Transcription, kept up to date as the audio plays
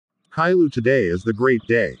Caillou, today is the great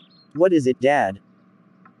day. What is it, Dad?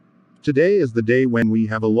 Today is the day when we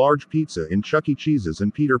have a large pizza in Chuck E. Cheese's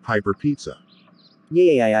and Peter Piper Pizza.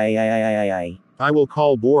 Yay. I will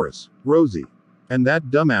call Boris, Rosie, and that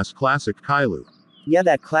dumbass classic Caillou. Yeah,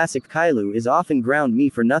 that classic cailou is often ground me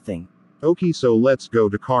for nothing. Okay, so let's go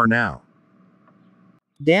to car now.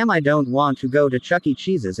 Damn, I don't want to go to Chuck E.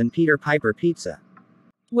 Cheese's and Peter Piper Pizza.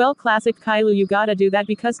 Well, classic cailou, you gotta do that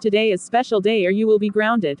because today is special day or you will be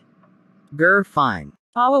grounded. Grr, fine.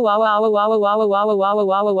 I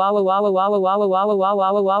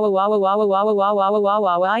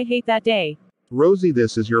hate that day. Rosie,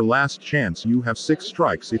 this is your last chance. You have 6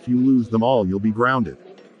 strikes. If you lose them all, you'll be grounded.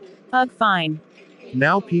 Ugh, fine.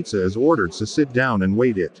 Now pizza is ordered, so sit down and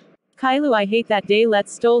wait it. Caillou, I hate that day.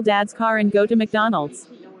 Let's stole Dad's car and go to McDonald's.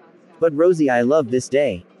 But Rosie, I love this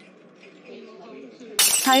day.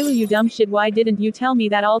 Caillou, you dumb shit, why didn't you tell me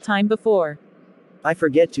that all time before? I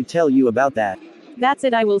forget to tell you about that. That's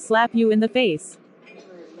it, I will slap you in the face.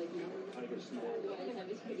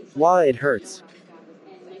 Wah, it hurts.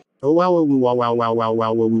 Oh wow,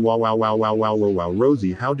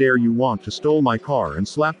 Rosie, how dare you want to stole my car and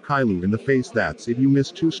slap Caillou in the face? That's it, you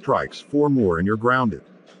missed 2 strikes, 4 more and you're grounded.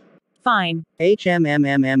 Fine.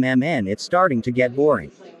 It's starting to get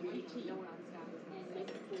boring.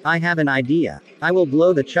 I have an idea. I will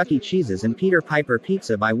blow the Chuck E. Cheese's and Peter Piper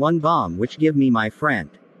Pizza by 1 bomb, which give me my friend.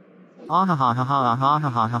 What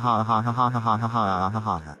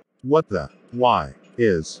the? Why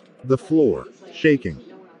is the floor shaking?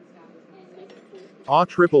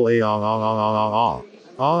 Triple A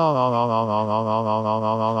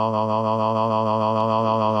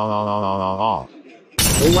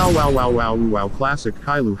Oh wow, classic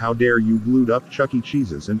Caillou, how dare you glued up Chuck E.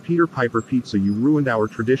 Cheese's and Peter Piper Pizza, you ruined our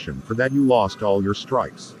tradition. For that you lost all your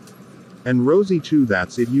strikes. And Rosie too,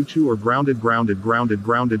 that's it, you two are grounded for 111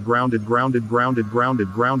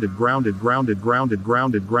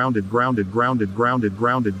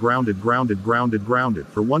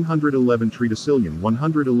 tridecillion,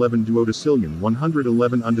 111 duodecillion,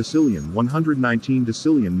 111 undecillion, 119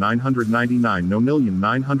 decillion, 999 nonillion,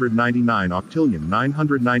 999 octillion,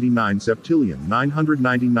 999 septillion,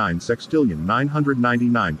 999 sextillion,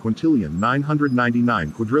 999 quintillion,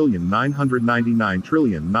 999 quadrillion, 999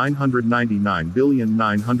 trillion, 999 billion,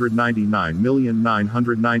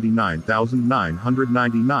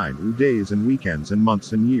 999,999,999 days and weekends and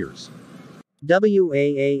months and years.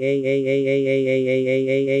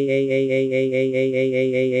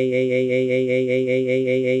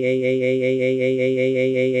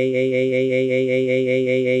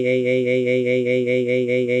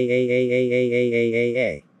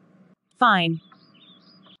 Fine.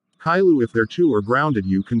 Caillou, if there two are grounded,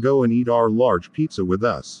 you can go and eat our large pizza with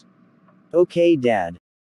us. Okay, Dad.